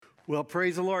Well,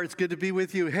 praise the Lord. It's good to be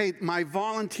with you. Hey, my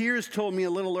volunteers told me a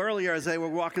little earlier as they were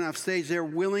walking off stage, they're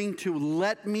willing to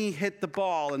let me hit the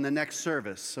ball in the next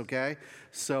service, okay?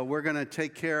 So we're going to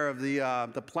take care of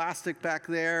the plastic back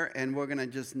there, and we're going to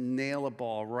just nail a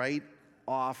ball right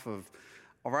off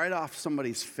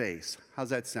somebody's face. How's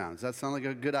that sound? Does that sound like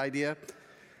a good idea?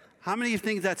 How many of you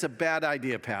think that's a bad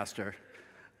idea, Pastor?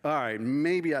 All right,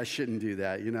 maybe I shouldn't do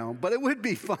that, but it would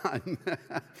be fun.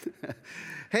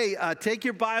 Hey, take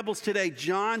your Bibles today,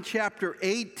 John chapter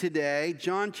 8 today,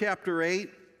 John chapter 8.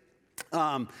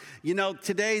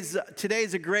 Today's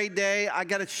a great day. I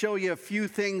got to show you a few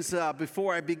things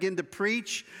before I begin to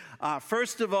preach.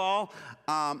 First of all,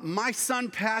 my son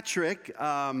Patrick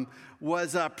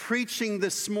was preaching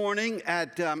this morning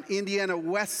at Indiana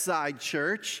Westside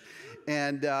Church,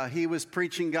 and he was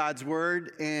preaching God's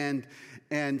Word, and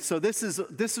so this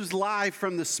was live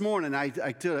from this morning. I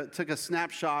took a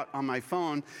snapshot on my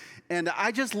phone, and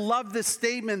I just love this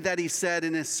statement that he said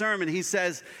in his sermon. He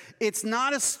says, it's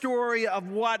not a story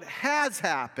of what has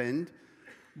happened,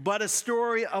 but a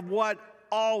story of what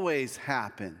always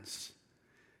happens.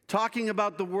 Talking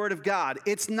about the Word of God.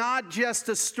 It's not just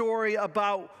a story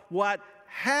about what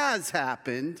has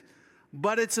happened,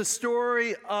 but it's a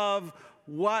story of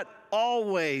what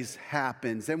always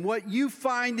happens. And what you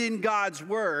find in God's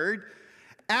Word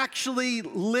actually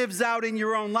lives out in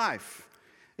your own life.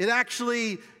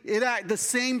 The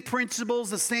same principles,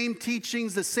 the same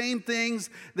teachings, the same things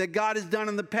that God has done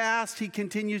in the past, He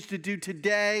continues to do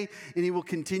today, and He will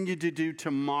continue to do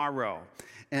tomorrow.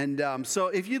 And so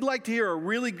if you'd like to hear a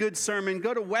really good sermon,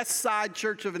 go to Westside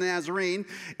Church of the Nazarene,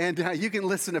 and you can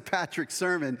listen to Patrick's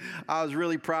sermon. I was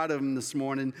really proud of him this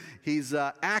morning. He's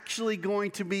actually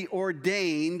going to be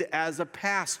ordained as a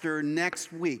pastor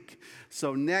next week.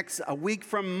 So a week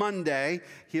from Monday,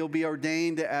 he'll be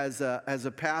ordained as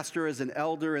a pastor, as an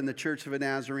elder in the Church of the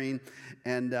Nazarene.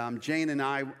 And Jane and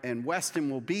I and Weston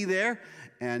will be there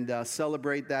and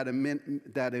celebrate that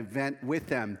event with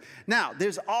them. Now,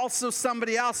 there's also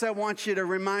somebody else I want you to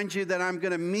remind you that I'm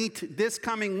going to meet this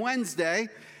coming Wednesday,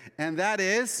 and that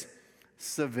is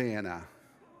Savannah.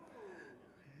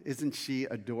 Isn't she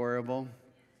adorable?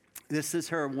 This is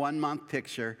her 1-month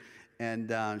picture,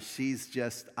 and she's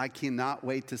just, I cannot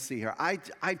wait to see her. I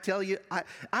tell you, I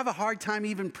have a hard time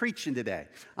even preaching today.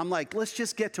 I'm like, let's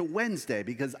just get to Wednesday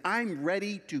because I'm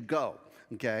ready to go.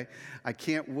 Okay, I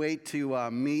can't wait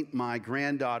to meet my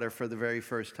granddaughter for the very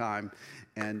first time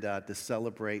and to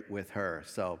celebrate with her.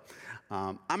 So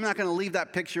I'm not going to leave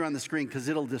that picture on the screen because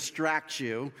it'll distract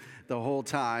you the whole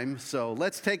time. So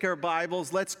let's take our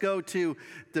Bibles. Let's go to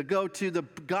the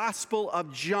Gospel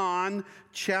of John,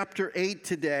 chapter 8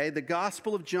 today. The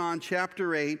Gospel of John,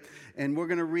 chapter 8, and we're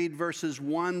going to read verses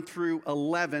 1 through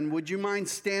 11. Would you mind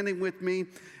standing with me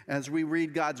as we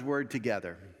read God's Word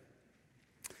together?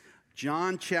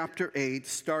 John chapter 8,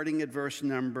 starting at verse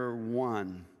number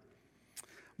 1.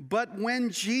 But when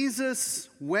Jesus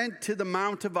went to the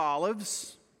Mount of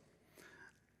Olives,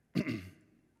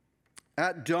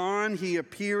 at dawn he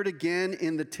appeared again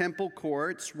in the temple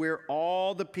courts where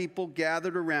all the people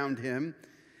gathered around him,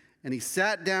 and he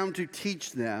sat down to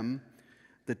teach them.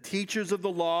 The teachers of the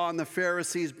law and the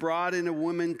Pharisees brought in a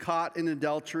woman caught in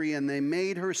adultery, and they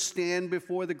made her stand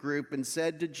before the group and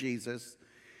said to Jesus,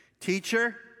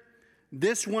 "Teacher,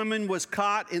 this woman was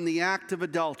caught in the act of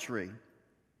adultery.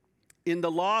 In the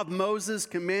law of Moses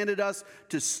commanded us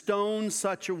to stone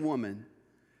such a woman.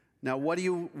 Now what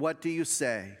do you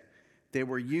say?" They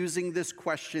were using this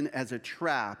question as a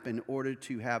trap in order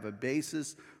to have a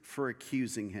basis for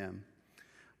accusing him.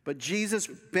 But Jesus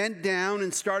bent down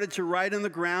and started to write on the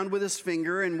ground with his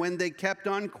finger, and when they kept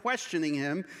on questioning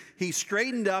him, he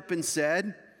straightened up and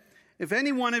said, "If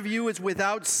any one of you is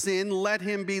without sin, let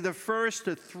him be the first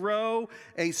to throw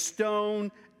a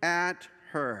stone at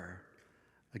her."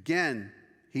 Again,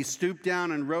 he stooped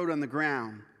down and wrote on the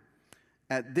ground.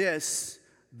 At this,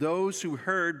 those who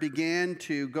heard began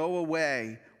to go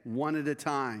away one at a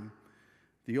time,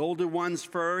 the older ones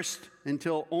first,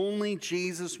 until only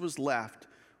Jesus was left,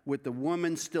 with the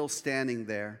woman still standing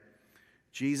there.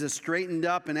 Jesus straightened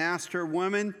up and asked her,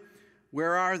 "Woman,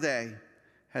 where are they?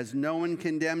 Has no one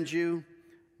condemned you?"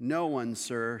 "No one,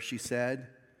 sir," she said.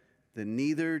 "Then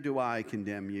neither do I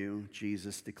condemn you,"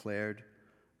 Jesus declared.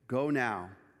 "Go now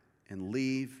and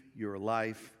leave your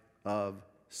life of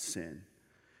sin."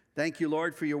 Thank you,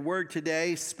 Lord, for your word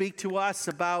today. Speak to us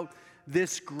about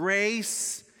this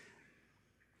grace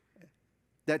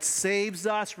that saves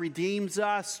us, redeems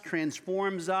us,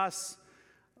 transforms us.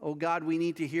 Oh God, we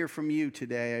need to hear from you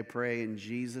today, I pray in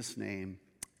Jesus' name.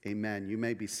 Amen. You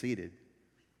may be seated.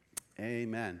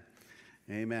 Amen.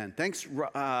 Amen. Thanks,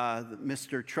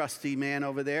 Mr. Trusty Man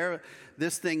over there.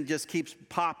 This thing just keeps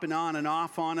popping on and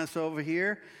off on us over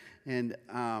here, and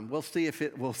we'll see if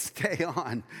it will stay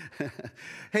on.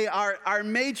 Hey, our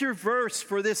major verse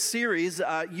for this series,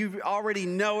 you already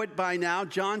know it by now,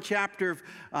 John chapter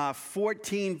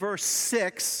 14, verse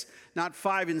 6, not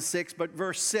 5 and 6, but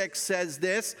verse 6 says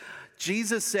this.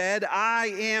 Jesus said, I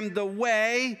am the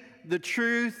way, the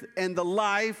truth, and the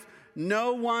life.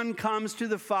 No one comes to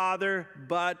the Father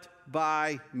but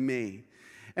by me.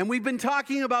 And we've been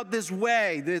talking about this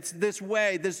way,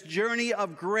 this journey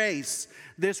of grace,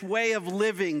 this way of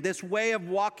living, this way of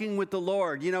walking with the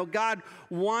Lord. You know, God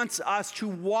wants us to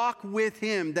walk with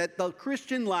Him, that the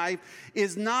Christian life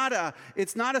is not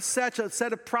a set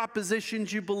of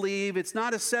propositions you believe. It's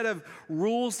not a set of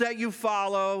rules that you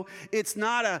follow. It's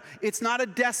not a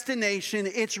destination.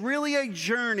 It's really a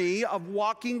journey of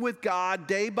walking with God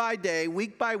day by day,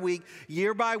 week by week,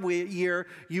 year by year.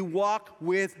 You walk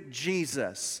with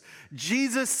Jesus.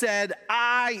 Jesus said,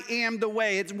 I am the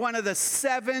way. It's one of the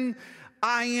 7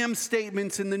 I am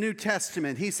statements in the New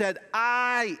Testament. He said,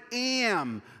 I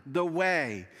am the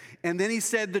way. And then he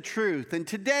said the truth. And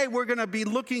today we're going to be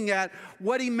looking at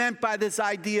what he meant by this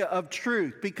idea of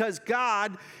truth, because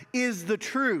God is the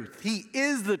truth. He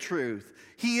is the truth.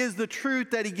 He is the truth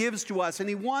that he gives to us. And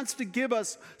he wants to give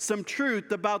us some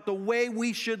truth about the way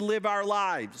we should live our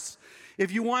lives.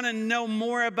 If you want to know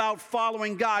more about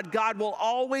following God, God will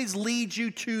always lead you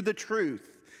to the truth.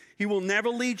 He will never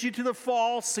lead you to the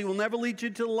false. He will never lead you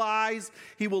to lies.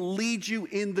 He will lead you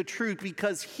in the truth,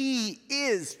 because he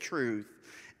is truth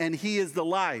and he is the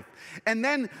life. And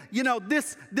then, you know,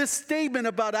 this statement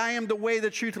about I am the way, the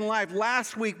truth, and life.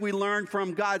 Last week we learned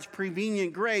from God's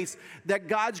prevenient grace that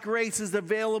God's grace is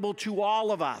available to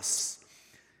all of us.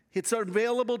 It's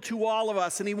available to all of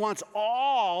us, and he wants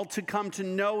all to come to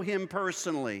know him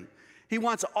personally. He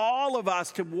wants all of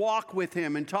us to walk with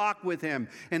him and talk with him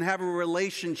and have a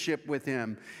relationship with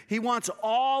him. He wants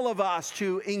all of us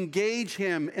to engage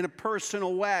him in a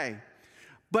personal way.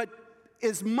 But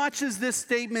as much as this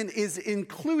statement is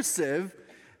inclusive,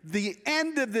 the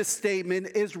end of this statement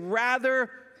is rather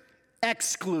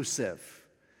exclusive,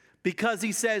 because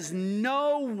he says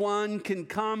no one can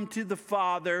come to the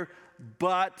Father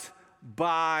but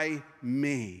by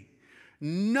me.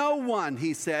 No one,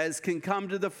 he says, can come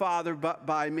to the Father but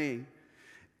by me.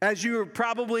 As you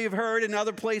probably have heard in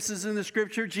other places in the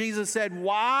scripture, Jesus said,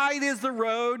 wide is the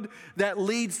road that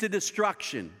leads to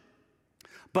destruction,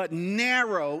 but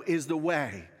narrow is the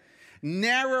way.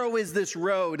 Narrow is this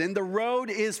road, and the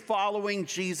road is following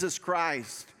Jesus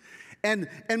Christ. And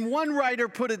one writer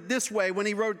put it this way when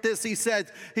he wrote this. He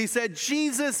said,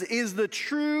 Jesus is the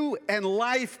true and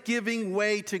life-giving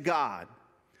way to God.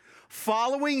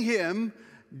 Following him,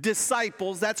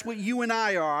 disciples, that's what you and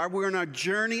I are. We're on a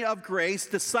journey of grace,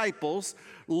 disciples,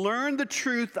 learn the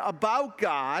truth about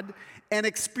God and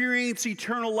experience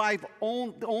eternal life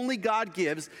only God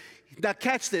gives. Now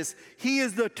catch this. He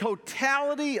is the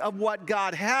totality of what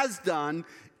God has done,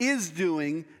 is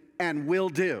doing, and will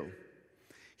do.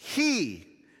 He,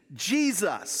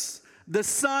 Jesus, the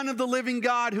Son of the living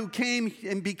God, who came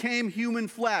and became human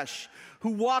flesh,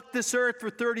 who walked this earth for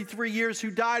 33 years,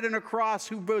 who died on a cross,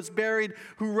 who was buried,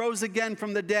 who rose again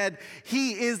from the dead.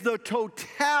 He is the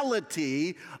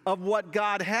totality of what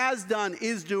God has done,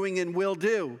 is doing, and will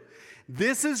do.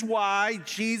 This is why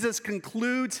Jesus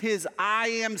concludes his I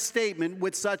am statement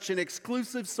with such an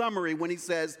exclusive summary when he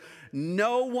says,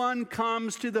 no one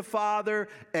comes to the Father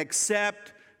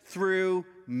except through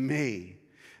me.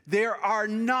 There are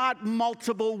not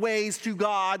multiple ways to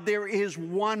God. There is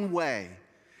one way.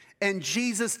 And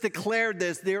Jesus declared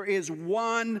this. There is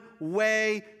one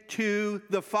way to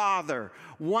the Father,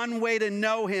 one way to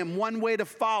know him, one way to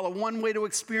follow, one way to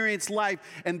experience life,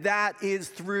 and that is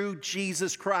through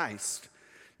Jesus Christ.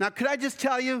 Now, could I just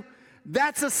tell you,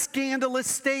 that's a scandalous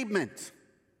statement.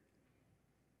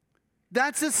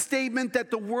 That's a statement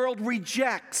that the world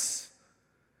rejects,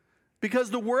 because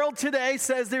the world today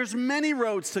says there's many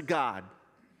roads to God.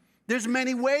 There's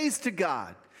many ways to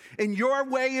God. And your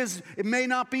way it may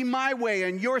not be my way,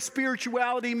 and your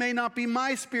spirituality may not be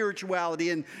my spirituality,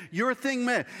 and your thing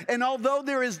may. And although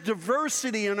there is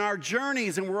diversity in our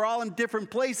journeys and we're all in different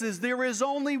places, there is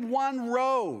only one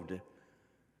road,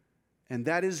 and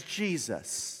that is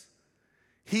Jesus.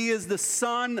 He is the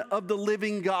Son of the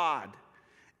living God,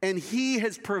 and he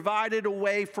has provided a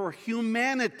way for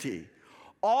humanity,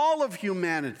 all of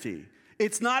humanity.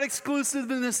 It's not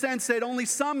exclusive in the sense that only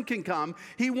some can come.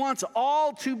 He wants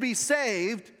all to be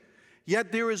saved,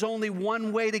 yet there is only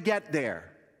one way to get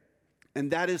there,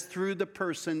 and that is through the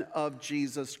person of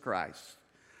Jesus Christ.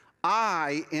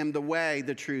 I am the way,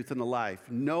 the truth, and the life.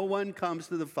 No one comes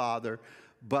to the Father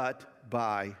but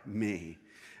by me.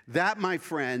 That, my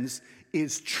friends,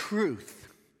 is truth.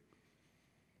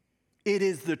 It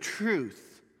is the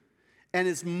truth. And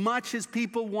as much as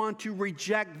people want to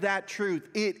reject that truth,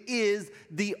 it is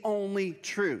the only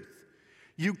truth.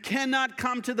 You cannot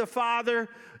come to the Father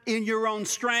in your own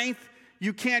strength.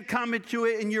 You can't come into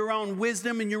it in your own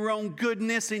wisdom, in your own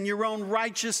goodness, in your own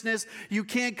righteousness. You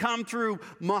can't come through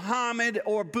Muhammad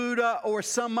or Buddha or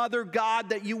some other God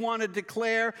that you want to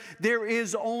declare. There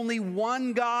is only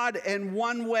one God and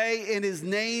one way, and his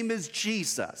name is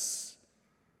Jesus.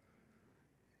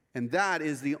 And that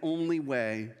is the only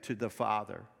way to the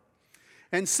Father.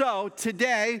 And so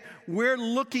today we're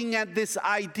looking at this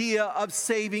idea of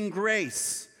saving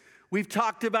grace. We've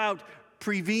talked about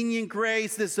prevenient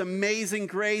grace, this amazing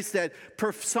grace that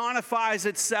personifies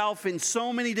itself in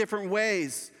so many different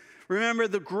ways. Remember,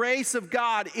 the grace of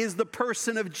God is the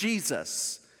person of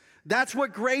Jesus. That's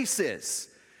what grace is.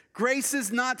 Grace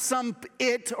is not some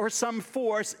it or some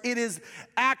force. It is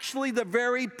actually the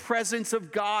very presence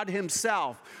of God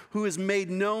himself, who is made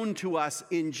known to us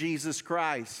in Jesus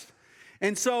Christ.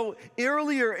 And so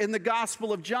earlier in the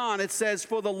Gospel of John, it says,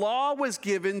 for the law was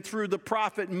given through the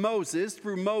prophet Moses,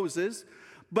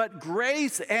 but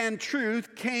grace and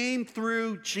truth came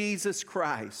through Jesus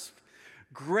Christ.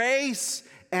 Grace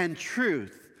and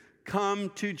truth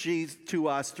come to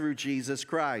us through Jesus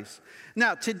Christ.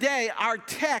 Now, today, our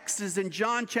text is in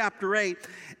John chapter 8,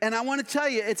 and I want to tell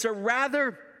you, it's a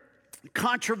rather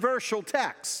controversial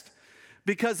text.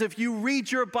 Because if you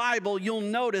read your Bible, you'll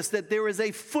notice that there is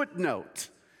a footnote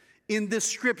in this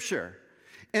scripture.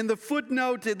 And the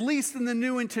footnote, at least in the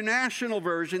New International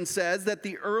Version, says that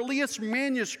the earliest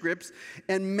manuscripts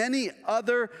and many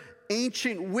other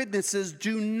ancient witnesses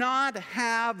do not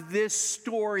have this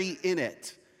story in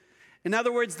it. In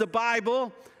other words, the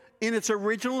Bible, in its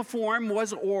original form,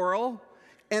 was oral,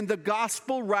 and the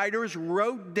gospel writers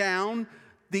wrote down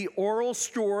the oral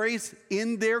stories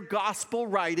in their gospel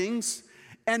writings.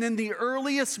 And in the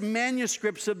earliest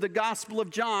manuscripts of the Gospel of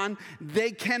John,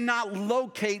 they cannot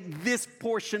locate this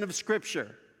portion of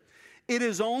Scripture. It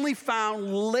is only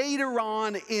found later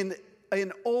on in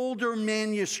older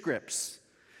manuscripts.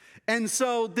 And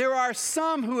so there are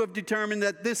some who have determined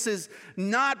that this is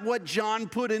not what John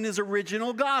put in his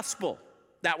original gospel.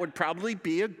 That would probably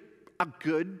be a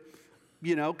good,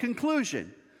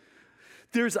 conclusion.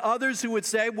 There's others who would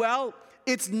say, well,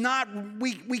 it's not,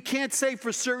 we can't say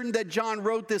for certain that John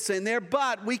wrote this in there,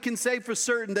 but we can say for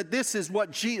certain that this is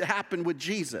what happened with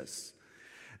Jesus.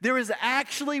 There is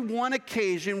actually one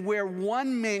occasion where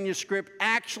one manuscript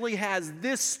actually has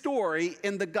this story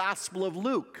in the Gospel of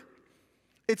Luke.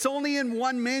 It's only in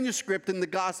one manuscript in the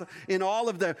gospel, in all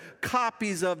of the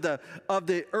copies of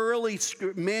the early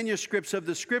manuscripts of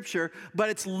the Scripture, but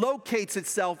it locates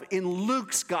itself in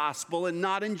Luke's gospel and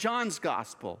not in John's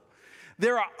gospel.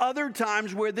 There are other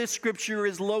times where this scripture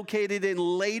is located in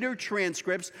later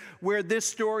transcripts, where this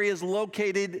story is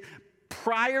located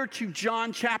prior to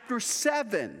John chapter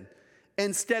 7,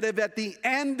 instead of at the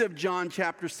end of John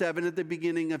chapter 7 at the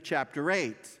beginning of chapter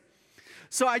 8.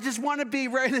 So I just want to be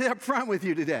right up front with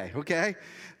you today, okay?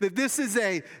 That this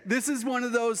is one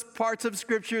of those parts of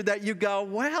scripture that you go,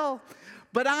 well,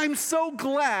 but I'm so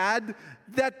glad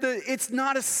that it's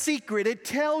not a secret. It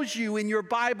tells you in your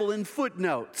Bible in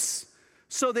footnotes,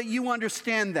 so that you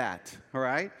understand that, all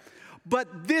right?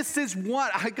 But this is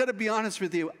what, I got to be honest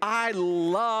with you, I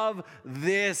love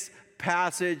this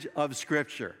passage of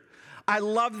Scripture. I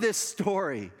love this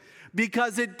story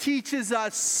because it teaches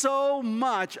us so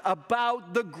much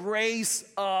about the grace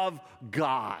of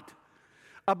God,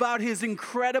 about his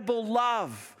incredible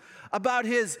love, about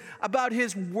his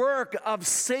work of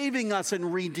saving us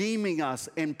and redeeming us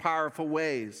in powerful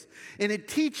ways. And it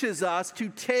teaches us to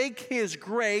take his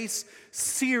grace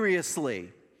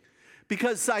seriously.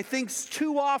 Because I think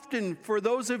too often for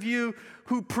those of you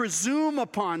who presume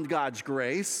upon God's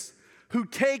grace, who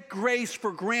take grace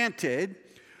for granted,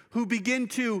 who begin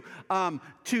to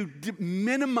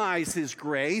minimize his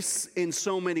grace in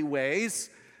so many ways,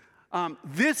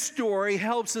 this story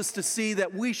helps us to see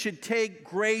that we should take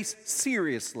grace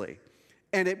seriously.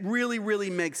 And it really, really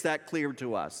makes that clear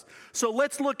to us. So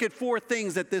let's look at 4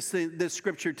 things that this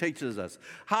scripture teaches us.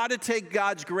 How to take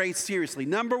God's grace seriously.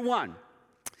 Number 1,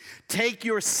 take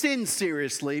your sin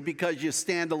seriously because you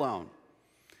stand alone.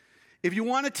 If you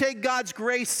want to take God's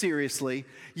grace seriously,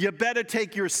 you better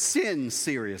take your sin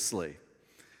seriously.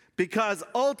 Because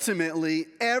ultimately,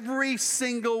 every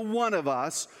single one of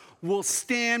us will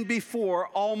stand before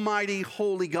Almighty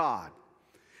Holy God.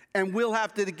 And we'll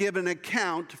have to give an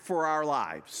account for our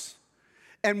lives.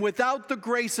 And without the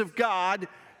grace of God,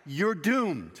 you're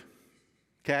doomed.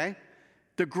 Okay?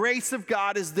 The grace of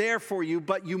God is there for you,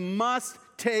 but you must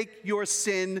take your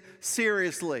sin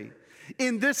seriously.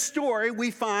 In this story,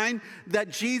 we find that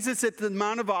Jesus at the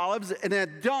Mount of Olives, and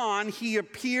at dawn, he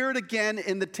appeared again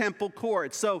in the temple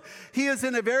court. So he is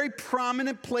in a very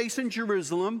prominent place in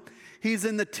Jerusalem. He's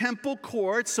in the temple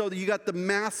courts, so you got the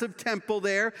massive temple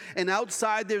there, and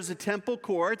outside there's the temple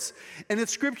courts. And the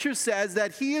scripture says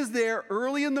that he is there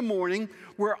early in the morning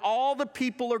where all the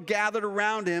people are gathered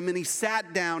around him, and he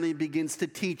sat down and he begins to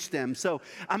teach them. So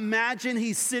imagine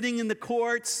he's sitting in the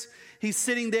courts. He's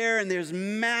sitting there, and there's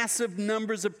massive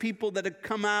numbers of people that have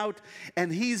come out,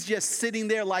 and he's just sitting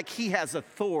there like he has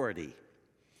authority.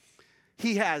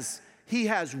 He has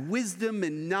wisdom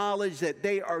and knowledge that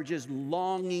they are just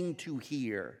longing to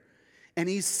hear. And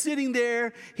he's sitting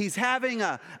there, he's having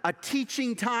a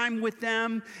teaching time with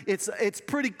them. It's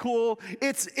pretty cool.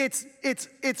 It's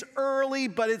early,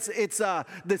 but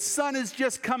the sun is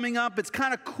just coming up. It's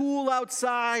kind of cool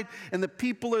outside, and the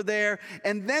people are there.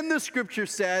 And then the scripture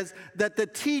says that the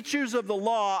teachers of the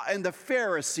law and the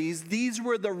Pharisees, these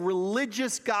were the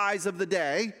religious guys of the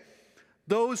day,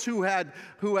 those who had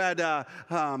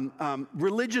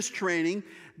religious training,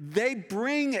 they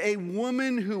bring a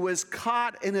woman who was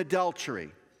caught in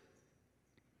adultery,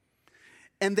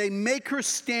 and they make her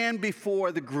stand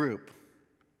before the group.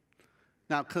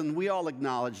 Now, can we all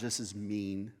acknowledge this is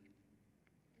mean?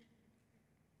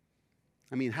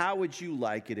 I mean, how would you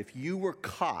like it if you were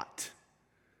caught,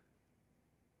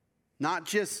 not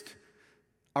just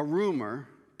a rumor,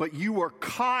 but you were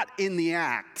caught in the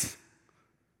act?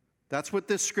 That's what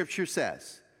this scripture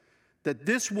says, that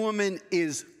this woman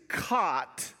is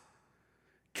caught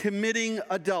committing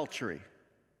adultery.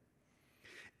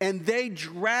 And they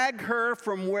drag her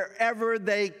from wherever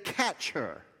they catch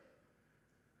her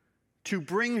to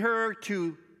bring her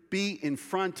to be in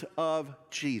front of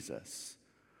Jesus,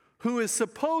 who is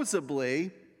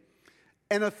supposedly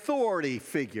an authority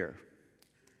figure.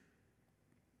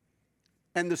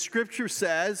 And the scripture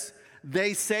says,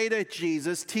 they say to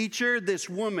Jesus, "Teacher, this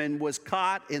woman was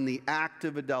caught in the act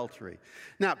of adultery."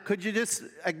 Now, could you just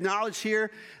acknowledge here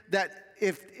that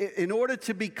if in order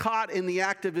to be caught in the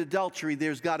act of adultery,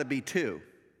 there's got to be two?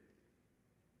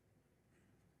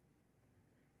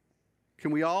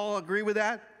 Can we all agree with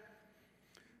that?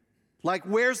 Like,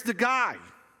 where's the guy?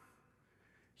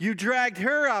 You dragged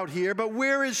her out here, but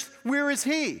where is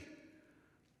he?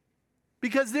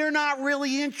 Because they're not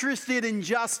really interested in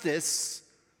justice.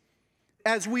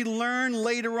 As we learn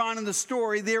later on in the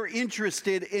story, they're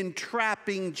interested in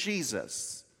trapping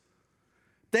Jesus.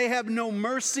 They have no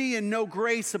mercy and no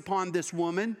grace upon this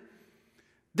woman.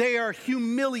 They are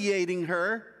humiliating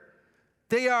her.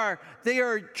 They are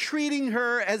treating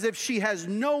her as if she has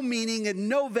no meaning and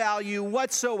no value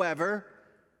whatsoever.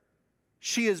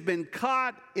 She has been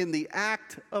caught in the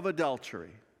act of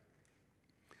adultery.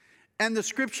 And the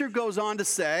scripture goes on to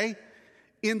say,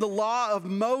 in the law of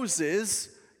Moses,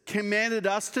 commanded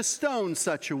us to stone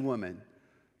such a woman.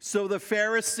 So the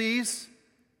Pharisees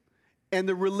and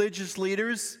the religious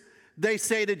leaders, they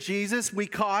say to Jesus, we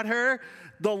caught her.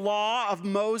 The law of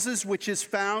Moses, which is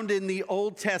found in the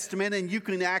Old Testament, and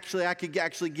I could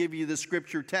actually give you the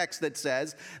scripture text that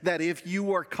says that if you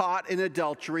were caught in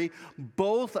adultery,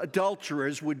 both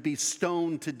adulterers would be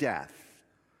stoned to death.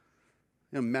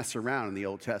 You don't mess around in the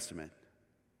Old Testament.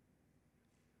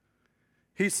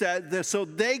 He said, so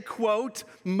they quote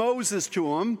Moses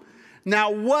to him.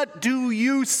 Now, what do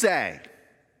you say?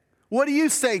 What do you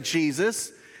say,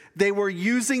 Jesus? They were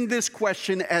using this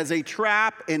question as a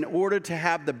trap in order to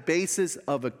have the basis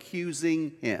of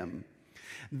accusing him.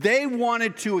 They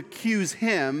wanted to accuse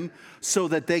him so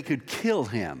that they could kill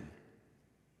him.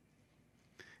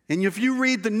 And if you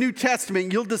read the New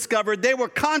Testament, you'll discover they were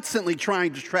constantly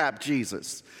trying to trap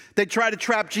Jesus. They tried to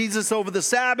trap Jesus over the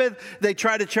Sabbath. They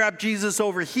tried to trap Jesus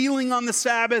over healing on the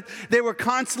Sabbath. They were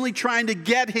constantly trying to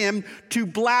get him to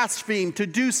blaspheme, to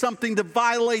do something to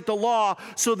violate the law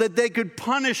so that they could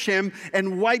punish him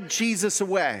and wipe Jesus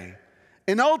away.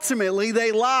 And ultimately,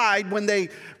 they lied when they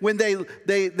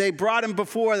brought him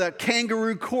before the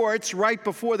kangaroo courts right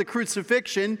before the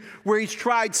crucifixion, where he's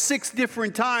tried 6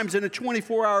 different times in a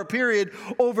 24-hour period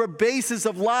over a basis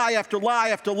of lie after lie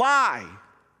after lie.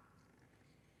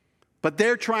 But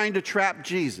they're trying to trap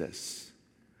Jesus.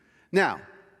 Now,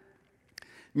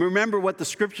 remember what the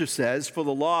scripture says, for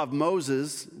the law of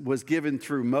Moses was given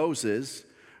through Moses,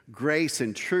 grace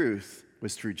and truth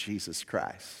was through Jesus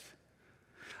Christ.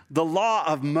 The law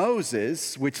of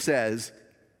Moses, which says,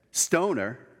 stone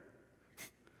her,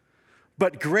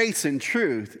 but grace and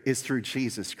truth is through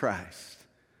Jesus Christ.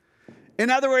 In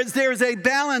other words, there's a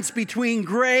balance between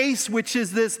grace, which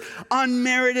is this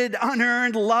unmerited,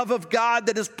 unearned love of God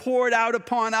that is poured out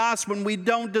upon us when we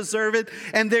don't deserve it,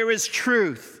 and there is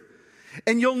truth.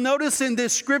 And you'll notice in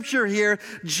this scripture here,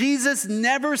 Jesus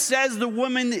never says the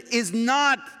woman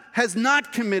has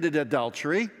not committed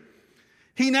adultery.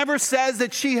 He never says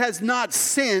that she has not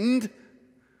sinned.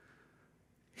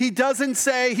 He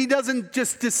doesn't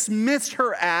just dismiss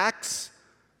her acts,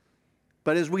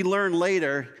 but as we learn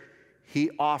later, he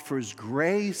offers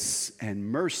grace and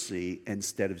mercy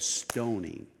instead of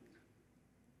stoning,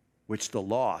 which the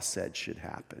law said should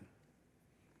happen.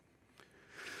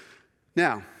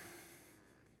 Now,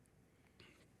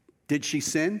 did she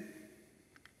sin?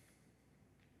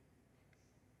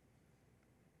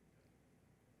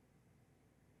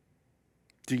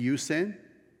 Do you sin?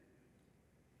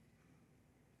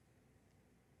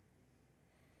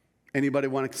 Anybody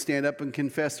want to stand up and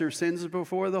confess their sins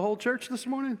before the whole church this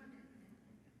morning?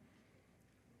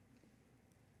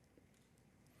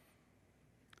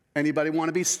 Anybody want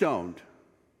to be stoned?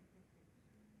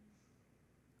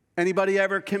 Anybody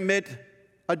ever commit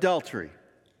adultery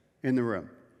in the room?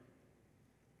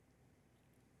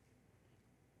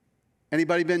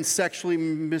 Anybody been sexually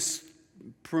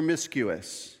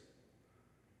promiscuous?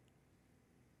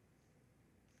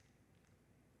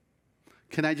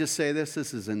 Can I just say this?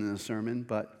 This isn't in the sermon,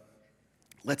 but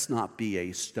let's not be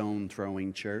a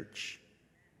stone-throwing church.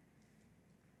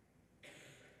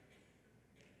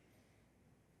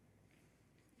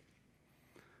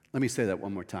 Let me say that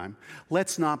one more time.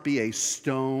 Let's not be a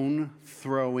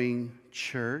stone-throwing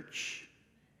church.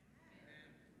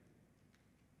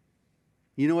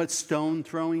 You know what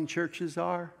stone-throwing churches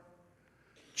are?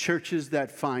 Churches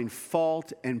that find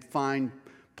fault and find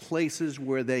places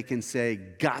where they can say,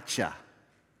 gotcha,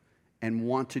 and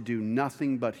want to do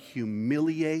nothing but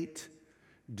humiliate,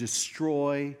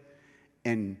 destroy,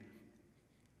 and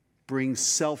bring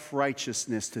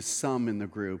self-righteousness to some in the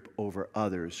group over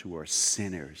others who are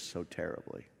sinners so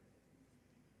terribly.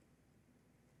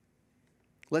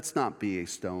 Let's not be a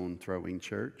stone-throwing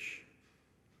church.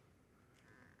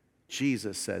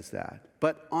 Jesus says that.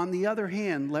 But on the other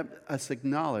hand, let us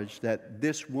acknowledge that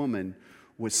this woman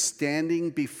was standing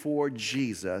before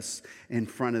Jesus in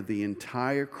front of the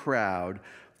entire crowd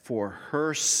for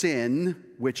her sin,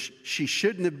 which she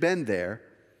shouldn't have been there.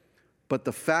 But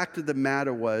the fact of the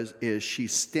matter is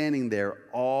she's standing there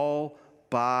all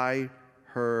by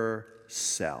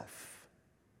herself.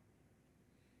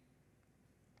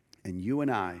 And you and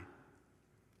I,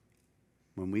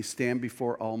 when we stand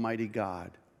before Almighty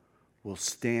God, will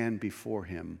stand before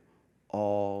Him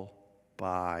all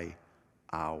by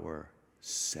ourselves.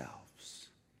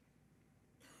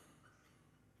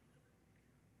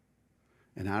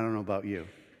 And I don't know about you,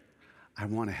 I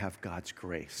want to have God's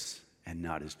grace and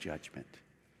not His judgment.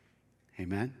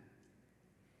 Amen?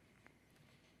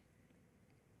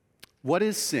 What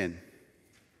is sin?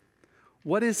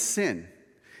 What is sin?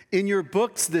 In your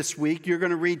books this week, you're going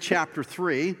to read chapter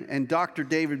 3, and Dr.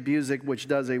 David Busick, which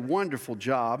does a wonderful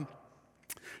job,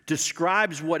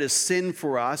 describes what is sin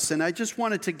for us. And I just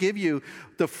wanted to give you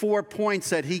the 4 points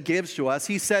that he gives to us.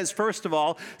 He says, first of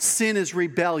all, sin is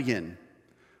rebellion.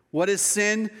 What is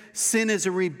sin? Sin is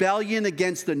a rebellion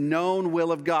against the known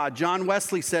will of God. John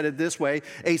Wesley said it this way: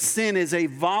 a sin is a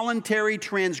voluntary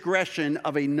transgression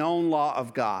of a known law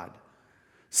of God.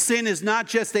 Sin is not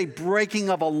just a breaking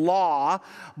of a law,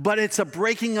 but it's a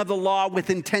breaking of the law with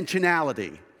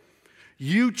intentionality.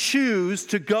 You choose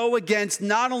to go against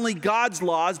not only God's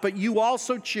laws, but you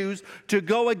also choose to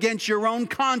go against your own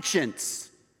conscience.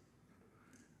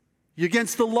 You're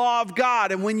against the law of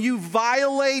God. And when you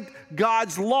violate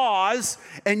God's laws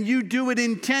and you do it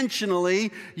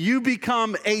intentionally, you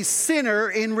become a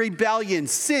sinner in rebellion.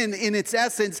 Sin, in its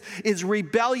essence, is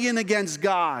rebellion against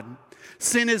God.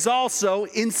 Sin is also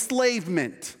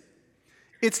enslavement.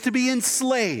 It's to be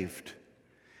enslaved.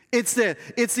 It's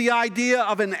the idea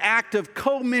of an act of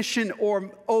commission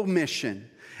or omission.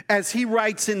 As he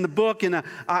writes in the book, and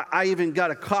I even got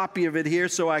a copy of it here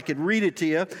so I could read it to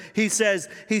you. He says,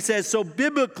 so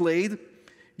biblically,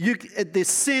 this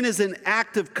sin is an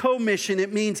act of commission.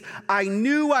 It means I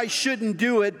knew I shouldn't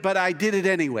do it, but I did it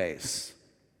anyways.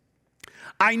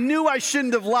 I knew I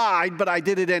shouldn't have lied, but I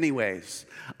did it anyways.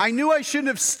 I knew I shouldn't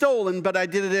have stolen, but I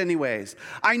did it anyways.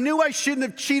 I knew I shouldn't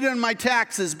have cheated on my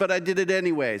taxes, but I did it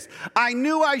anyways. I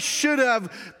knew I should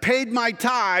have paid my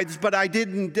tithes, but I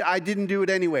didn't do it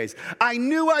anyways. I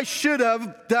knew I should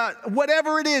have done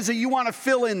whatever it is that you want to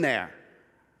fill in there.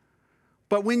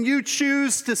 But when you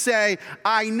choose to say,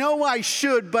 I know I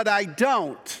should, but I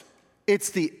don't, it's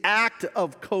the act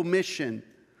of commission.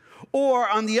 Or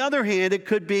on the other hand, it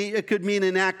could mean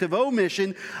an act of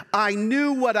omission. I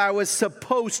knew what I was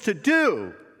supposed to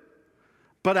do,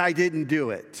 but I didn't do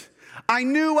it. I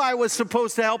knew I was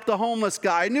supposed to help the homeless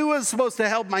guy. I knew I was supposed to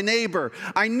help my neighbor.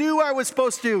 I knew I was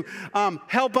supposed to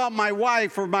help out my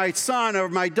wife or my son or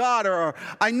my daughter. Or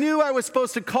I knew I was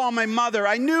supposed to call my mother.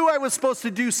 I knew I was supposed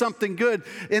to do something good.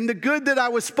 And the good that I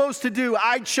was supposed to do,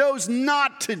 I chose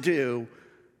not to do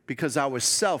because I was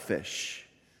selfish,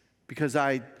 because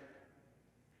I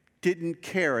didn't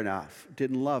care enough,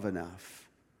 didn't love enough.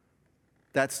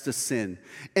 That's the sin.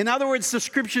 In other words, the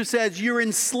scripture says you're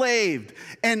enslaved.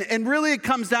 And really it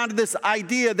comes down to this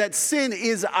idea that sin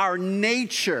is our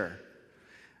nature.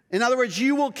 In other words,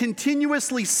 you will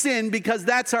continuously sin because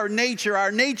that's our nature.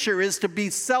 Our nature is to be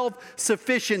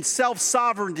self-sufficient,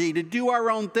 self-sovereignty, to do our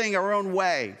own thing, our own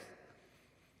way.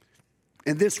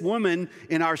 And this woman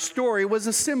in our story was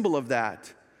a symbol of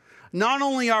that. Not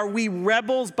only are we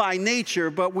rebels by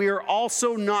nature, but we are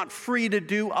also not free to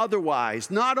do otherwise.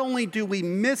 Not only do we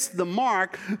miss the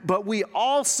mark, but we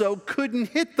also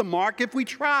couldn't hit the mark if we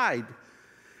tried.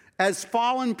 As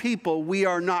fallen people, we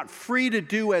are not free to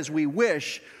do as we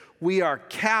wish. We are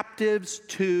captives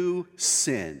to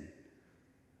sin.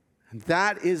 And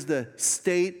that is the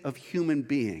state of human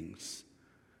beings,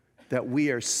 that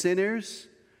we are sinners,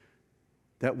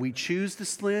 that we choose to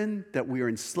sin, that we are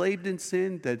enslaved in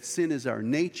sin, that sin is our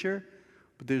nature.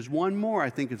 But there's one more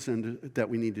I think that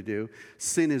we need to do.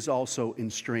 Sin is also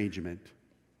estrangement.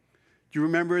 Do you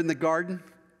remember in the garden?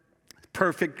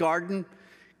 Perfect garden.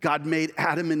 God made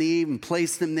Adam and Eve and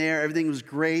placed them there. Everything was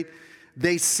great.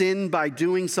 They sinned by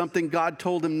doing something God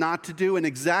told them not to do. And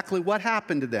exactly what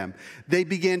happened to them? They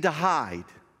began to hide.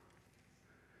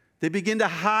 They begin to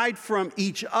hide from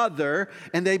each other,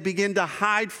 and they begin to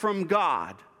hide from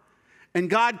God. And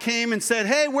God came and said,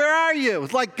 hey, where are you?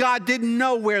 It's like God didn't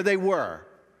know where they were.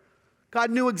 God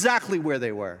knew exactly where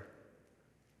they were.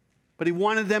 But he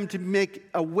wanted them to make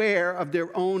aware of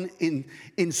their own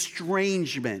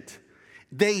estrangement.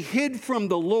 They hid from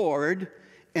the Lord,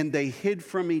 and they hid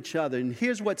from each other. And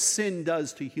here's what sin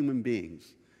does to human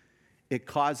beings. It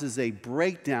causes a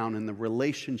breakdown in the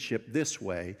relationship this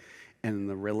way, and in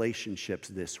the relationships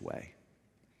this way.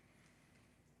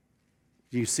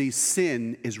 You see,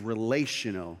 sin is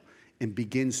relational and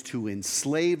begins to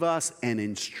enslave us and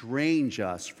estrange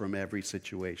us from every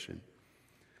situation.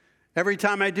 Every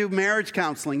time I do marriage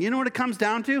counseling, you know what it comes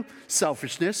down to?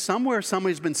 Selfishness. Somewhere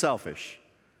somebody's been selfish.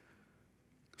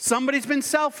 Somebody's been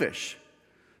selfish.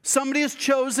 Somebody has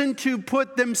chosen to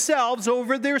put themselves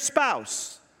over their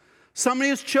spouse. Somebody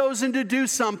has chosen to do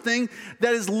something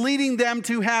that is leading them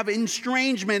to have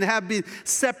estrangement, have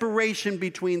separation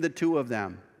between the two of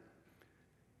them.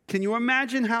 Can you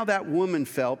imagine how that woman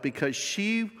felt because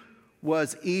she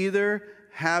was either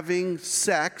having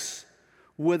sex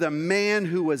with a man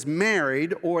who was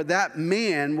married, or that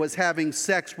man was having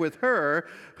sex with her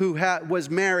who was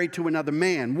married to another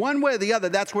man? One way or the other,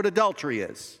 that's what adultery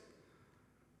is.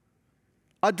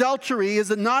 Adultery is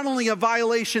not only a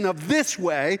violation of this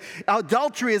way,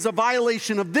 adultery is a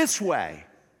violation of this way.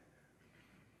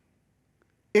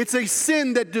 It's a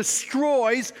sin that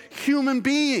destroys human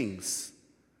beings.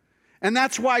 And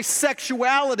that's why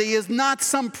sexuality is not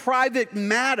some private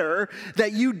matter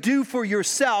that you do for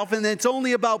yourself, and it's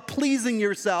only about pleasing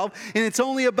yourself, and it's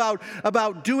only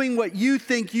about doing what you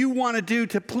think you want to do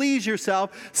to please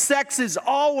yourself. Sex is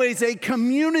always a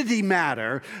community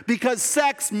matter because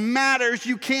sex matters.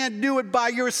 You can't do it by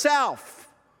yourself.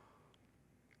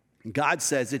 God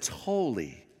says it's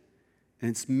holy, and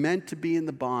it's meant to be in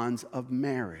the bonds of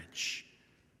marriage.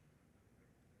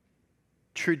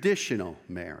 Traditional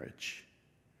marriage.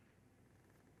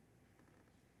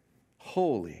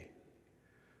 Holy,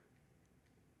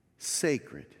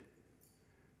 sacred,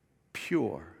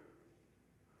 pure,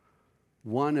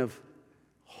 one of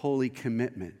holy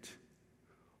commitment,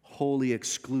 holy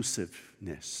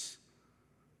exclusiveness,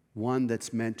 one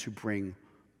that's meant to bring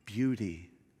beauty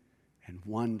and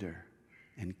wonder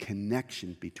and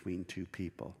connection between two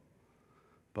people.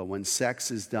 But when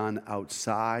sex is done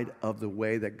outside of the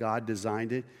way that God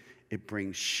designed it, it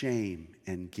brings shame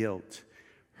and guilt,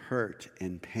 hurt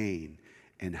and pain,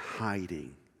 and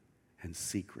hiding and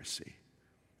secrecy.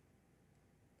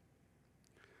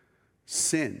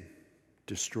 Sin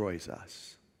destroys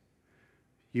us.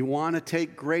 You want to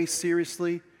take grace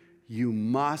seriously? You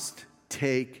must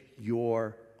take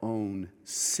your own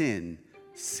sin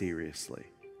seriously.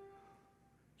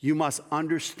 You must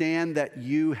understand that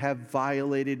you have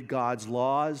violated God's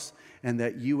laws and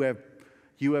that you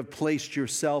You have placed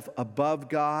yourself above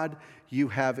God. You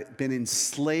have been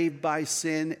enslaved by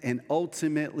sin, and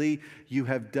ultimately you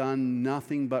have done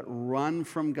nothing but run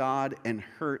from God and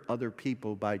hurt other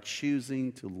people by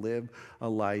choosing to live a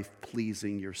life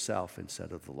pleasing yourself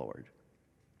instead of the Lord.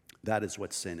 That is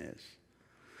what sin is.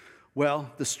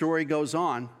 Well, the story goes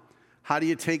on. How do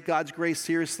you take God's grace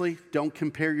seriously? Don't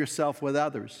compare yourself with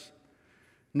others.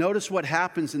 Notice what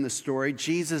happens in the story.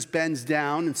 Jesus bends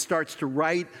down and starts to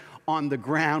write on the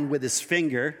ground with his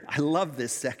finger. I love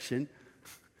this section.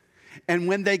 And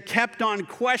when they kept on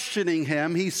questioning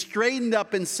him, he straightened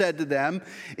up and said to them,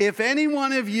 "If any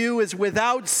one of you is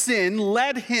without sin,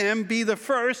 let him be the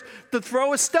first to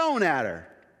throw a stone at her."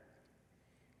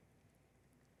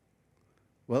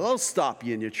 Well, that'll stop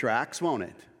you in your tracks, won't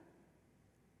it?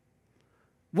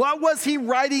 What was he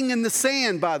writing in the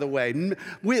sand, by the way?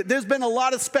 There's been a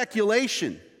lot of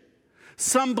speculation.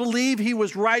 Some believe he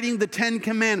was writing the 10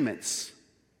 Commandments.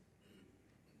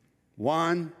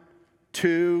 1,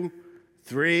 2,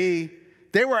 3.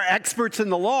 They were experts in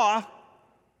the law.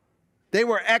 They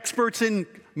were experts in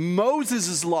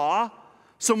Moses' law.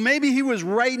 So maybe he was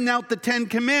writing out the 10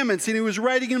 Commandments, and he was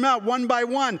writing them out one by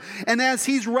one. And as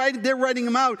they're writing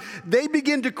them out, they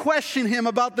begin to question him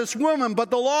about this woman, but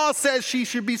the law says she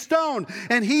should be stoned.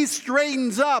 And he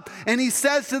straightens up, and he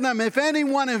says to them, "If any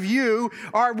one of you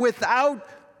are without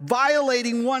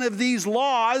violating one of these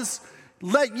laws,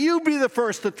 let you be the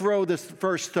first to throw this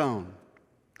first stone."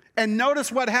 And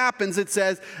notice what happens. It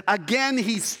says, again,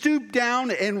 he stooped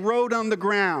down and wrote on the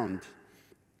ground.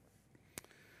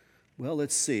 Well,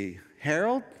 let's see.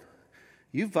 Harold,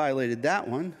 you violated that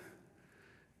one.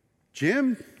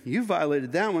 Jim, you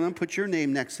violated that one. I'll put your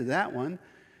name next to that one.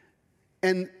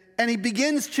 And he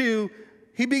begins to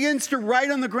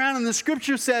write on the ground, and the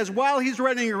scripture says, while he's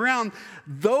writing around,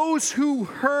 those who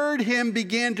heard him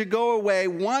began to go away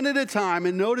one at a time.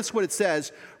 And notice what it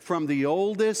says, from the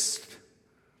oldest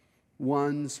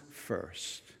ones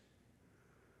first.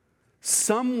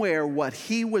 Somewhere what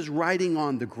he was writing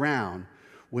on the ground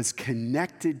was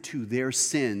connected to their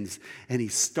sins, and he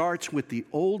starts with the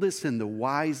oldest and the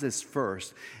wisest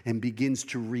first and begins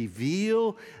to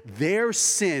reveal their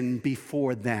sin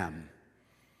before them.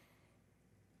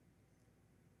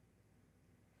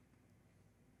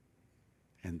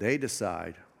 And they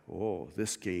decide, oh,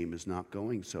 this game is not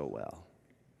going so well.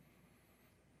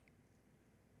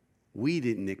 We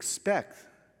didn't expect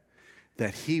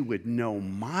that he would know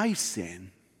my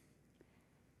sin.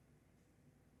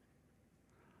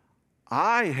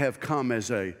 I have come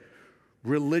as a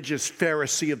religious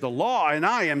Pharisee of the law, and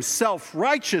I am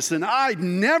self-righteous, and I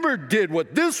never did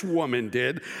what this woman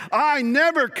did. I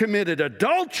never committed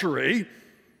adultery.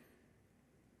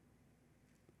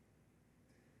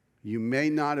 You may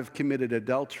not have committed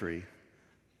adultery,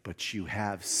 but you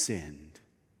have sinned.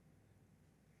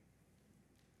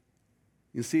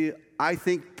 You see, I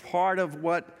think part of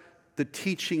what the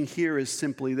teaching here is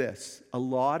simply this. A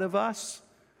lot of us,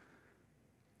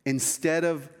 instead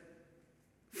of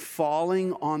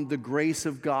falling on the grace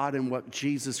of God and what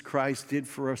Jesus Christ did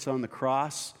for us on the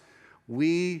cross,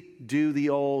 we do the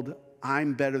old,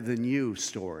 I'm better than you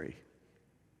story.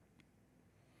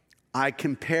 I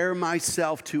compare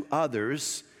myself to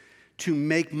others to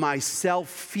make myself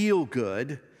feel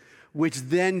good, which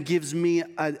then gives me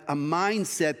a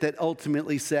mindset that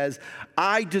ultimately says,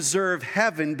 I deserve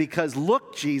heaven because,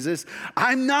 look, Jesus,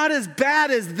 I'm not as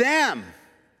bad as them.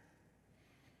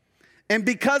 And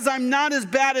because I'm not as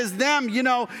bad as them,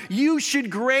 you should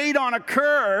grade on a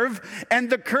curve, and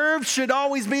the curve should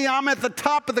always be I'm at the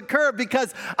top of the curve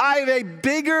because I have a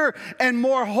bigger and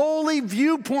more holy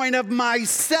viewpoint of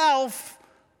myself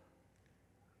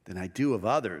than I do of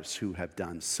others who have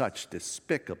done such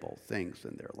despicable things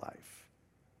in their life.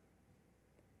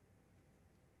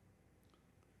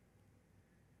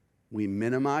 We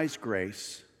minimize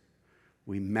grace.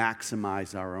 We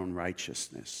maximize our own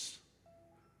righteousness.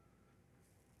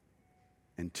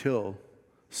 Until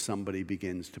somebody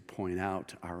begins to point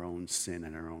out our own sin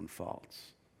and our own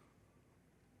faults.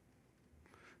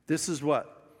 This is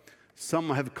what some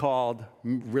have called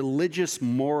religious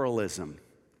moralism.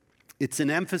 It's an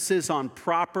emphasis on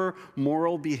proper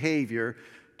moral behavior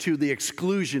to the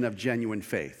exclusion of genuine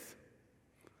faith.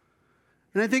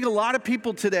 And I think a lot of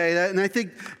people today, and I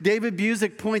think David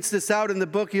Busick points this out in the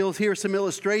book, you'll hear some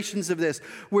illustrations of this,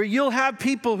 where you'll have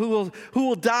people who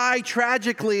will die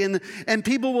tragically, and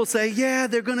people will say, yeah,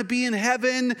 they're going to be in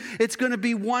heaven, it's going to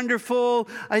be wonderful,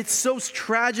 it's so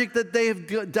tragic that they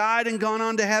have died and gone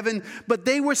on to heaven, but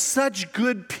they were such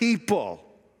good people.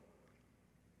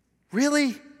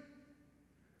 Really?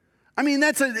 I mean,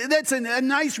 that's a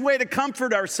nice way to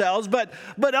comfort ourselves, but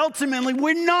ultimately,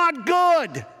 we're not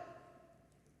good.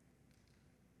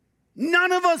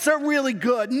 None of us are really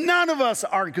good. None of us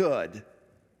are good.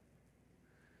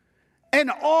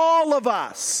 And all of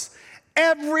us,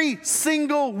 every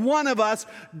single one of us,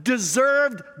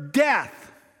 deserved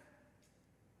death.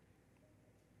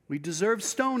 We deserved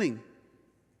stoning.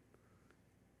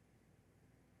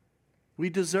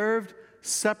 We deserved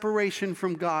separation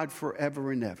from God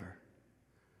forever and ever.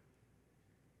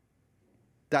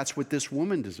 That's what this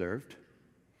woman deserved.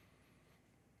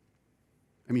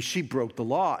 I mean, she broke the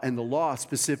law, and the law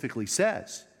specifically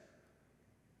says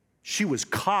she was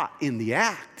caught in the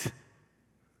act.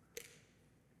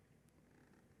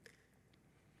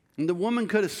 And the woman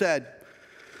could have said,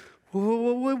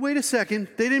 wait a second,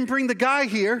 they didn't bring the guy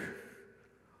here.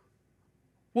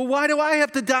 Well, why do I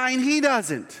have to die and he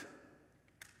doesn't?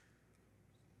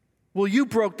 Well, you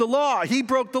broke the law. He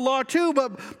broke the law too,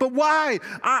 but why?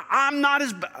 I'm not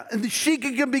as... She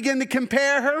can begin to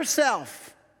compare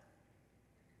herself.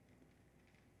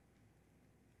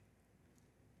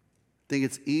 I think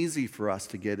it's easy for us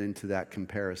to get into that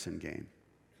comparison game.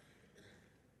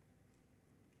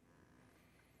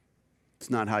 It's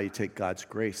not how you take God's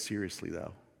grace seriously,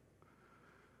 though.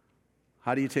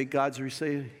 How do you take God's grace?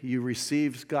 You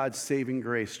receive God's saving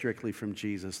grace strictly from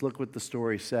Jesus. Look what the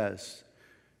story says.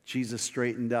 Jesus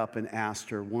straightened up and asked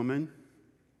her, "Woman,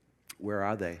 where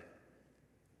are they?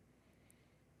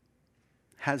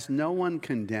 Has no one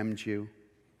condemned you?"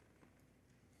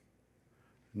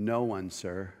 "No one,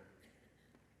 sir."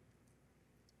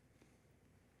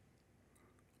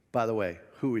 By the way,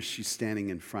 who is she standing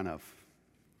in front of?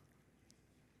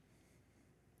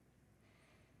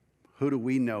 Who do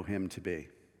we know him to be?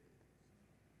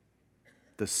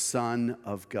 The Son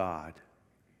of God.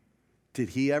 Did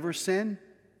he ever sin?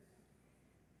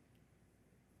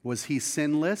 Was he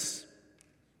sinless?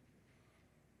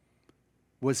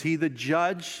 Was he the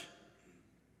judge?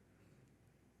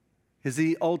 Is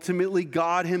he ultimately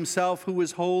God himself who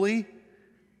is holy?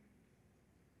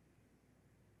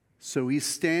 So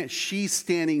she's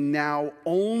standing now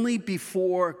only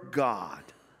before God.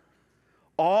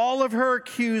 All of her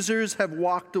accusers have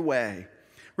walked away.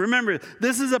 Remember,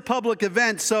 this is a public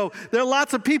event, so there are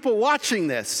lots of people watching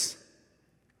this.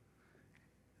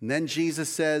 And then Jesus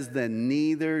says, "Then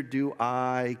neither do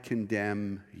I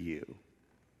condemn you."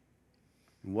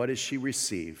 And what does she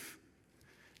receive?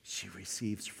 She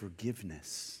receives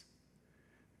forgiveness,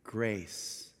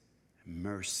 grace, and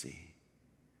mercy.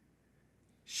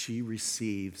 She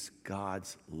receives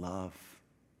God's love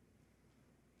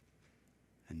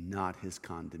and not his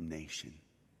condemnation.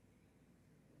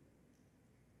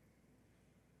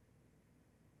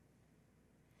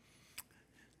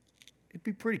 It'd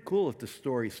be pretty cool if the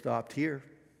story stopped here,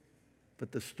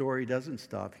 but the story doesn't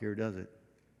stop here, does it?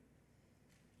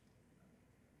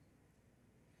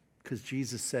 Because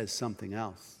Jesus says something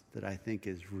else that I think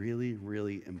is really,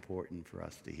 really important for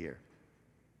us to hear.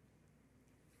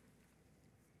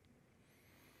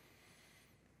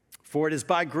 "For it is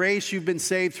by grace you've been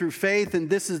saved through faith, and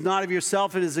this is not of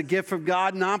yourself, it is a gift from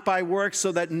God, not by works,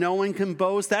 so that no one can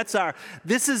boast."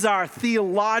 This is our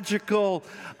theological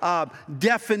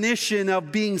definition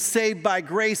of being saved by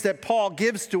grace that Paul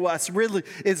gives to us, really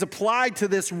is applied to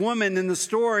this woman in the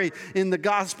story in the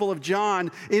Gospel of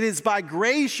John. It is by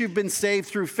grace you've been saved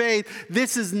through faith.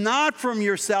 This is not from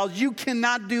yourselves. You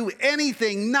cannot do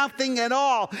anything, nothing at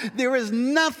all. There is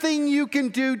nothing you can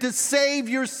do to save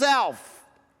yourself.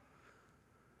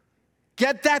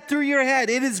 Get that through your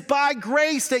head. It is by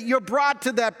grace that you're brought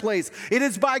to that place. It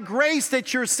is by grace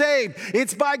that you're saved.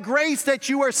 It's by grace that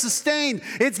you are sustained.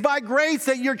 It's by grace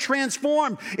that you're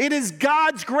transformed. It is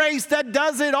God's grace that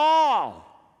does it all.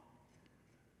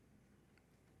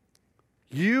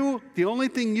 The only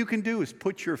thing you can do is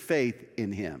put your faith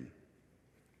in him.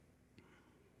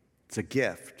 It's a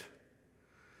gift.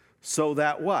 So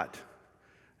that what?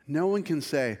 No one can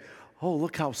say, "Oh,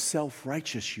 look how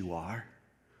self-righteous you are.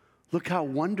 Look how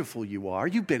wonderful you are.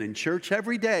 You've been in church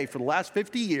every day for the last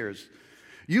 50 years.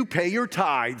 You pay your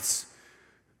tithes.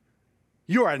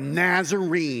 You're a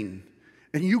Nazarene,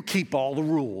 and you keep all the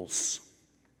rules."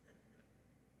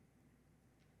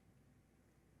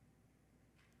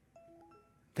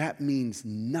 That means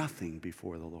nothing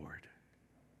before the Lord.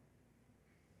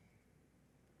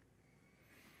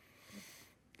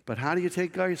 But how do you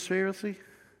take God seriously?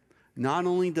 Not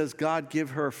only does God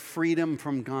give her freedom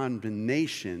from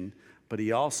condemnation, but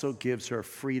he also gives her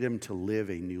freedom to live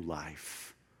a new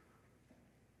life.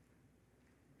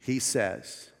 He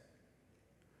says,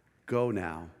 "Go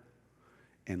now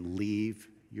and leave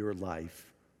your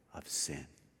life of sin."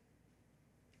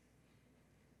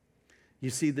 You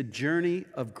see, the journey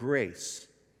of grace,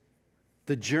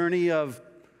 the journey of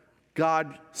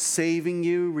God saving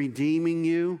you, redeeming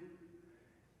you,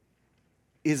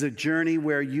 is a journey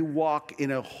where you walk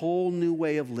in a whole new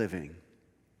way of living.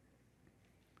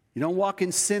 You don't walk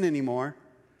in sin anymore.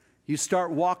 You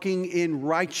start walking in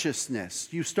righteousness.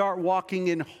 You start walking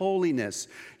in holiness.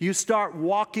 You start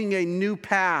walking a new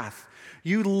path.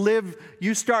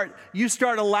 You start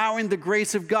allowing the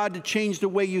grace of God to change the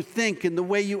way you think and the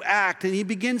way you act. And He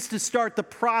begins to start the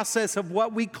process of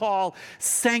what we call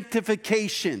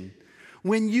sanctification.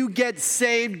 When you get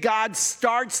saved, God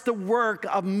starts the work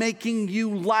of making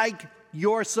you like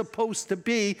you're supposed to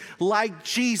be, like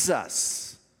Jesus.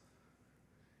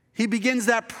 He begins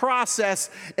that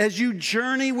process as you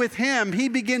journey with Him. He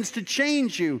begins to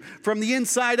change you from the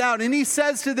inside out. And He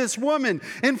says to this woman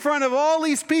in front of all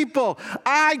these people,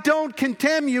 I don't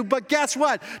condemn you, but guess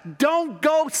what? Don't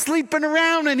go sleeping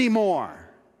around anymore.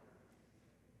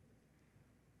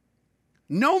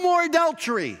 No more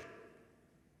adultery.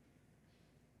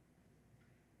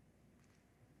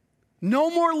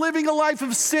 No more living a life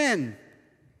of sin.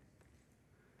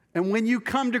 And when you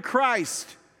come to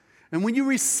Christ, and when you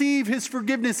receive His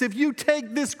forgiveness, if you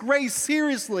take this grace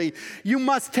seriously, you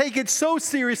must take it so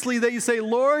seriously that you say,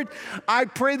 Lord, I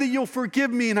pray that you'll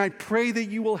forgive me, and I pray that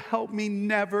you will help me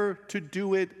never to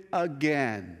do it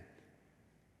again.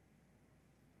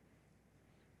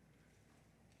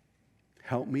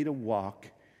 Help me to walk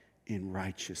in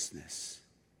righteousness,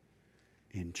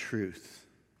 in truth,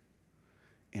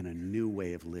 in a new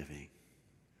way of living.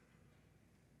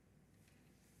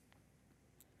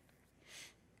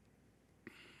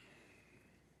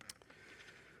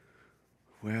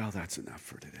 Well, that's enough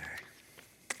for today.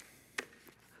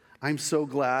 I'm so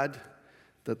glad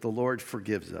that the Lord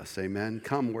forgives us. Amen.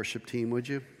 Come, worship team, would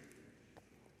you?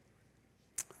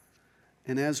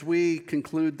 And as we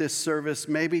conclude this service,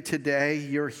 maybe today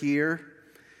you're here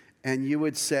and you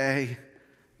would say,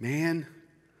 man,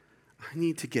 I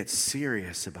need to get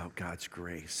serious about God's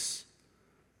grace.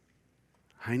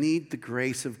 I need the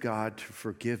grace of God to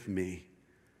forgive me.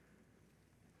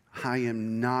 I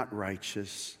am not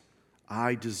righteous.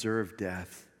 I deserve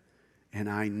death, and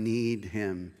I need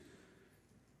Him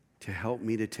to help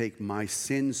me to take my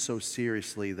sin so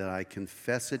seriously that I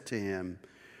confess it to Him,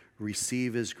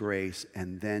 receive His grace,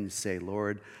 and then say,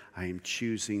 Lord, I am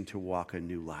choosing to walk a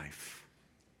new life,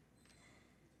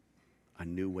 a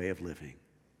new way of living.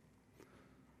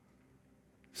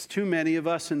 There's too many of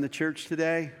us in the church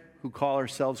today who call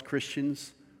ourselves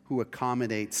Christians who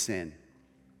accommodate sin.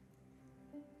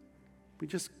 We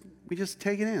just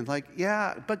take it in. Like,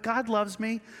 yeah, but God loves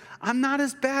me. I'm not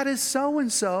as bad as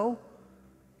so-and-so.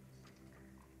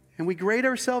 And we grade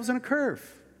ourselves on a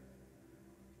curve.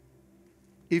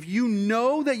 If you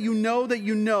know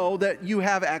that you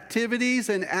have activities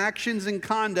and actions and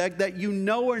conduct that you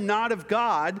know are not of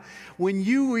God, when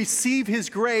you receive His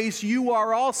grace, you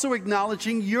are also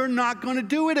acknowledging you're not going to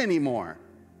do it anymore.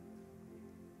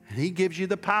 And He gives you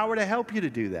the power to help you to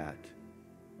do that.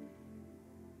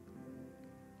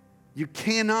 You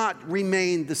cannot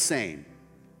remain the same.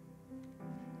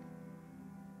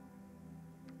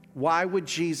 Why would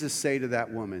Jesus say to that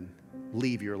woman,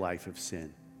 leave your life of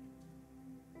sin?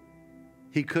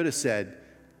 He could have said,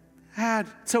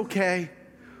 it's okay.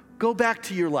 Go back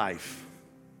to your life.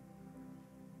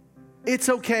 It's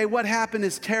okay. What happened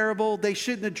is terrible. They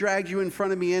shouldn't have dragged you in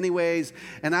front of me anyways.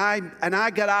 And I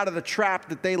got out of the trap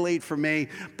that they laid for me.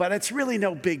 But it's really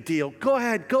no big deal. Go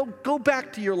ahead. Go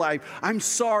back to your life. I'm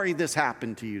sorry this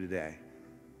happened to you today.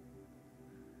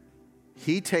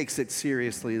 He takes it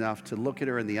seriously enough to look at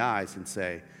her in the eyes and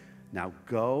say, now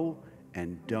go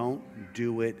and don't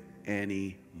do it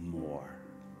anymore.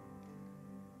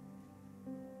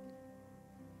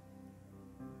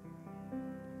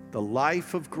 The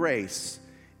life of grace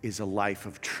is a life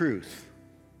of truth,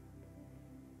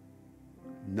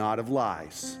 not of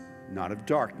lies, not of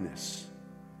darkness.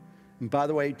 And by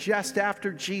the way, just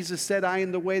after Jesus said, I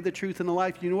am the way, the truth, and the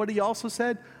life, you know what He also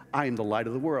said? I am the light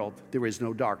of the world. There is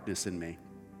no darkness in me.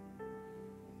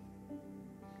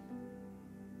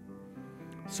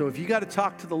 So if you got to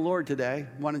talk to the Lord today,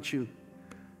 why don't you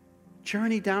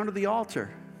journey down to the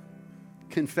altar,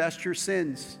 confess your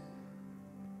sins,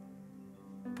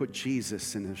 put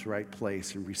Jesus in His right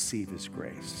place, and receive His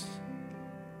grace.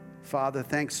 Father,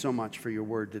 thanks so much for your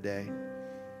word today.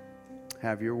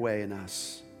 Have your way in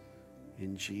us.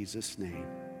 In Jesus' name,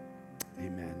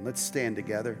 amen. Let's stand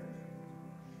together.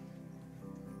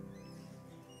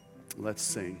 Let's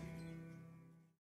sing.